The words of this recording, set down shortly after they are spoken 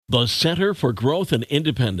The Center for Growth and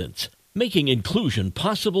Independence, making inclusion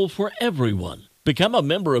possible for everyone. Become a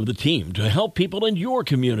member of the team to help people in your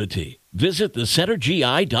community. Visit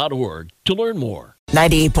thecentergi.org to learn more.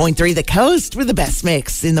 98.3 The Coast with the best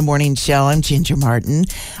mix in the morning show. I'm Ginger Martin.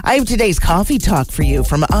 I have today's coffee talk for you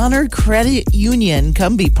from Honor Credit Union.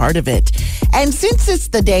 Come be part of it. And since it's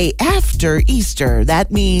the day after Easter,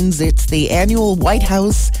 that means it's the annual White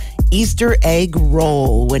House Easter egg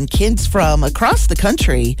roll, when kids from across the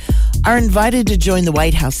country are invited to join the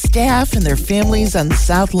White House staff and their families on the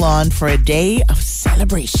South Lawn for a day of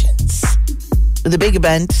celebrations. The big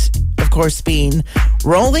event, of course, being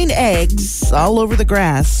rolling eggs all over the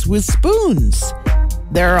grass with spoons.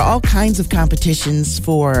 There are all kinds of competitions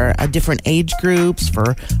for different age groups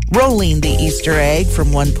for rolling the Easter egg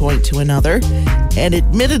from one point to another. And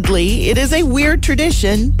admittedly, it is a weird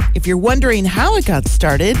tradition. If you're wondering how it got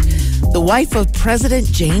started, the wife of President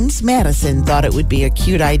James Madison thought it would be a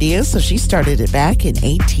cute idea, so she started it back in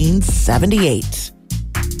 1878.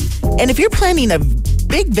 And if you're planning a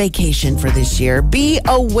big vacation for this year, be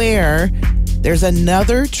aware there's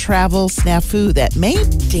another travel snafu that may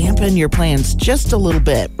dampen your plans just a little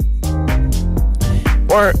bit,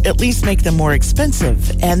 or at least make them more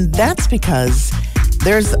expensive. And that's because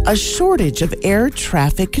there's a shortage of air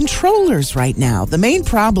traffic controllers right now. The main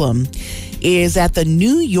problem is at the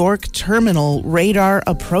New York Terminal Radar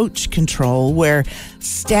Approach Control, where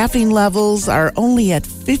staffing levels are only at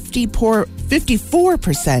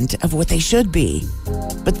 54% of what they should be.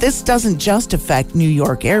 But this doesn't just affect New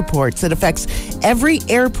York airports. It affects every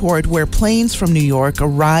airport where planes from New York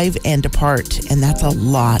arrive and depart, and that's a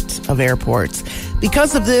lot of airports.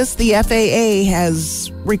 Because of this, the FAA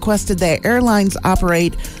has requested that airlines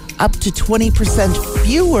operate up to 20%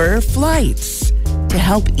 fewer flights to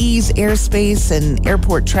help ease airspace and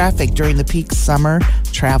airport traffic during the peak summer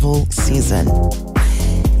travel season.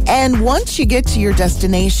 And once you get to your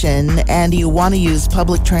destination and you want to use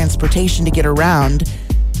public transportation to get around,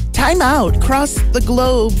 time out across the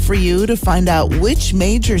globe for you to find out which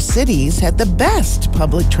major cities had the best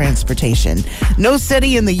public transportation. No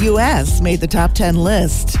city in the U.S. made the top 10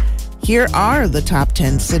 list. Here are the top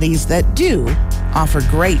 10 cities that do offer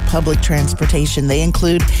great public transportation. They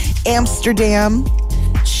include Amsterdam,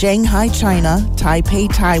 Shanghai, China,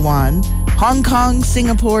 Taipei, Taiwan, Hong Kong,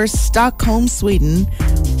 Singapore, Stockholm, Sweden,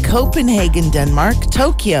 Copenhagen, Denmark,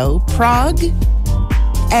 Tokyo, Prague,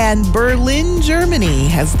 and Berlin, Germany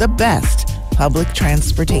has the best public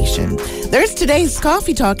transportation. There's today's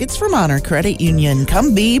Coffee Talk. It's from Honor Credit Union.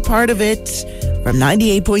 Come be part of it from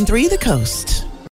 98.3 The Coast.